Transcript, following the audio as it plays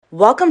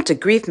Welcome to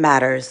Grief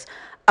Matters,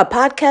 a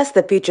podcast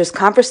that features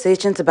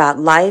conversations about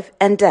life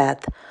and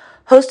death.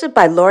 Hosted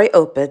by Lori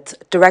Opitz,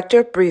 Director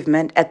of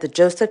Bereavement at the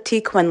Joseph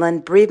T. Quinlan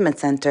Bereavement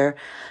Center,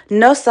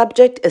 no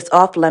subject is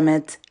off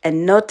limits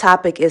and no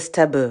topic is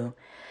taboo.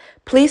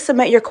 Please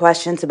submit your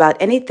questions about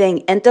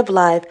anything end of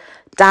life,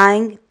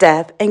 dying,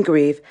 death, and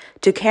grief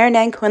to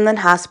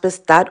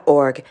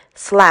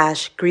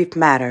KarenAnnQuinlanHospice.org/Grief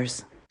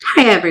Matters.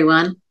 Hi,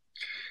 everyone.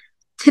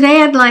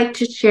 Today I'd like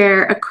to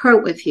share a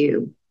quote with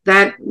you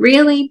that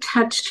really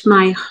touched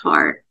my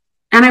heart,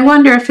 and I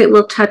wonder if it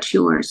will touch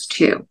yours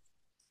too.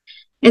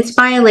 It's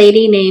by a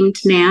lady named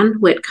Nan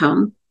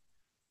Whitcomb,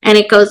 and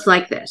it goes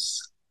like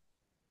this.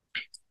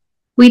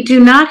 We do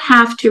not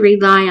have to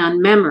rely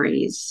on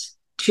memories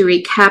to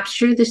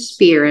recapture the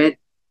spirit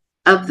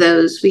of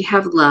those we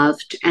have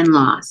loved and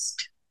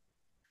lost.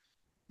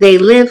 They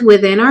live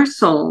within our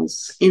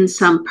souls in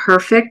some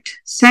perfect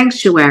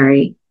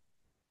sanctuary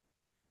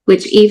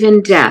which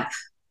even death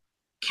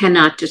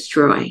cannot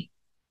destroy.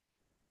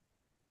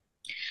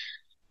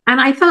 And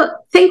I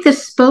think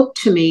this spoke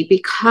to me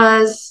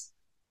because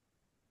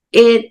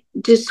it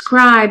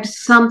describes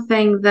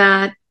something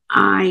that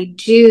I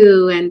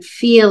do and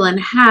feel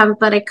and have,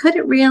 but I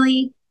couldn't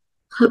really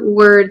put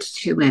words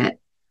to it.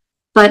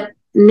 But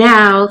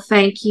now,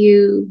 thank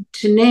you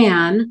to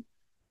Nan,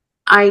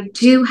 I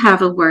do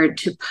have a word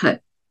to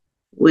put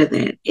with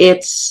it.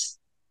 It's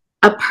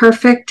a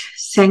perfect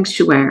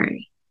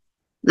sanctuary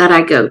that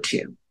I go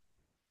to.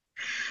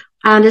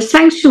 And a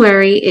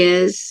sanctuary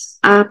is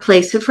a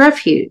place of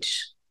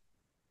refuge.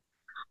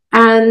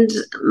 And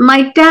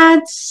my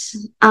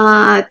dad's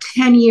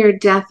 10-year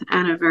death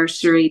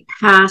anniversary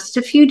passed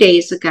a few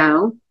days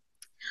ago.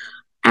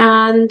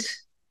 And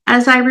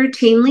as I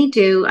routinely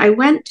do, I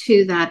went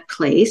to that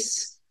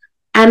place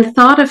and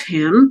thought of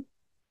him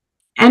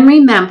and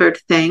remembered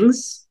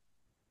things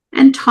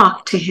and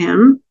talked to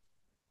him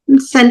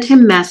and sent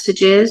him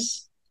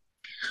messages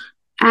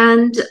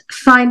and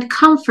find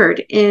comfort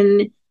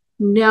in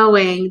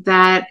knowing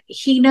that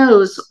he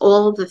knows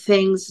all the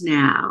things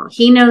now.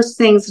 He knows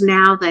things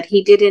now that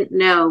he didn't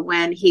know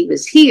when he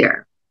was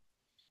here.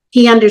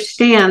 He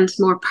understands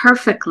more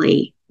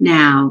perfectly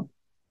now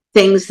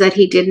things that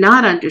he did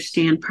not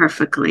understand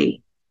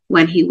perfectly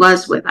when he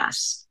was with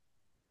us.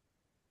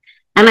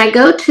 And I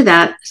go to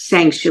that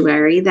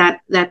sanctuary,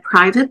 that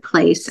private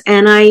place,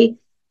 and I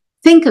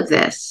think of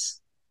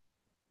this.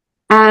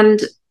 And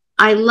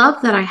I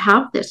love that I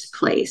have this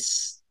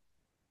place,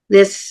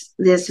 this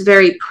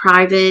very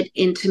private,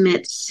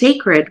 intimate,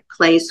 sacred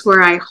place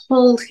where I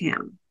hold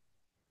him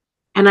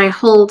and I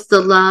hold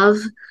the love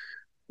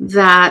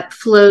that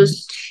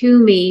flows to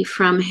me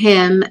from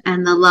him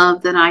and the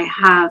love that I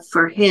have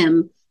for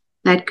him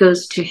that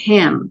goes to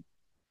him.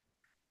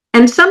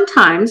 And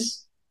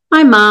sometimes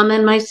my mom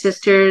and my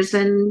sisters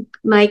and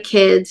my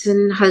kids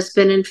and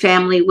husband and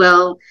family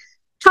will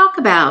talk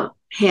about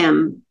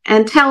him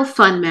and tell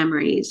fun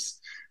memories.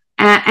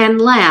 And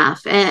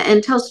laugh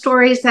and tell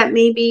stories that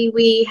maybe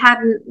we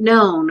hadn't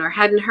known or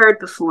hadn't heard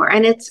before.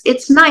 And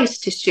it's nice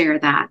to share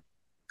that.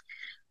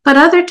 But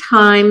other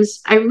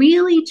times, I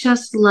really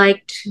just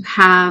like to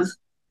have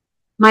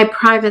my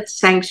private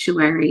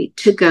sanctuary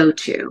to go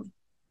to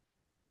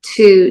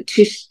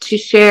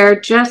share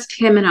just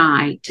him and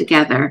I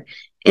together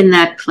in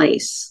that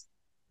place.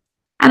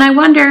 And I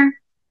wonder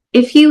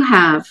if you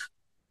have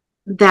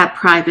that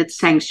private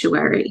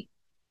sanctuary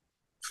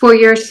for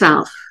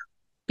yourself,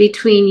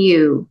 between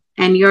you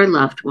and your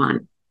loved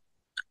one.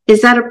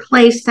 Is that a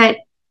place that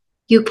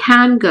you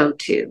can go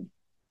to?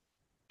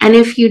 And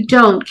if you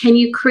don't, can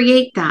you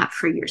create that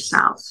for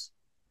yourself?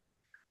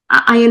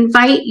 I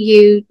invite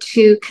you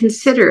to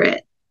consider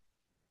it.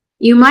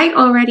 You might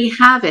already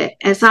have it,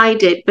 as I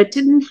did, but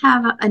didn't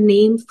have a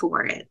name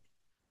for it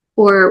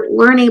or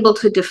weren't able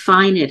to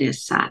define it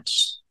as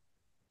such.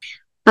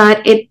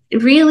 But it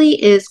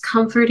really is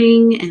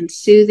comforting and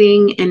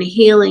soothing and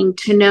healing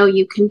to know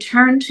you can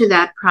turn to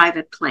that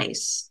private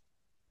place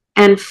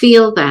and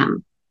feel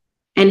them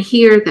and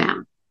hear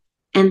them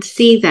and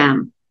see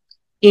them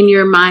in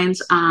your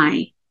mind's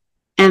eye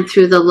and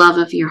through the love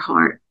of your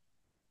heart.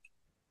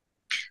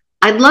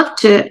 I'd love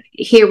to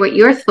hear what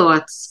your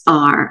thoughts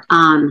are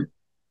on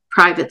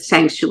private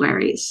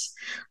sanctuaries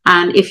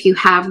and if you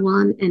have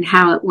one and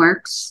how it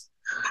works,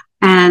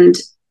 and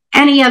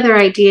any other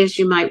ideas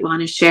you might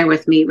want to share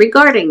with me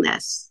regarding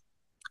this.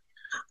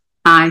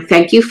 I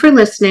thank you for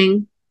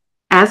listening,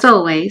 as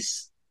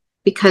always,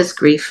 because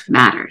grief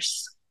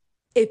matters.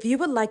 If you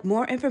would like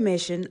more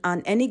information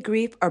on any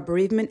grief or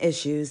bereavement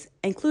issues,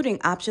 including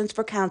options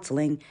for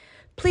counseling,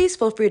 please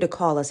feel free to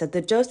call us at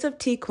the Joseph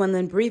T.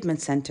 Quinlan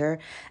Bereavement Center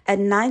at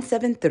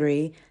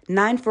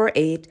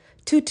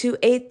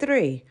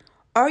 973-948-2283,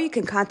 or you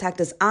can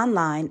contact us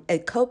online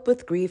at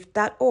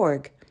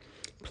copewithgrief.org.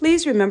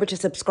 Please remember to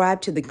subscribe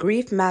to the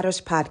Grief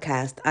Matters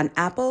podcast on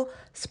Apple,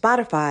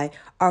 Spotify,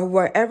 or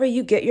wherever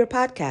you get your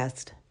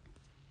podcast.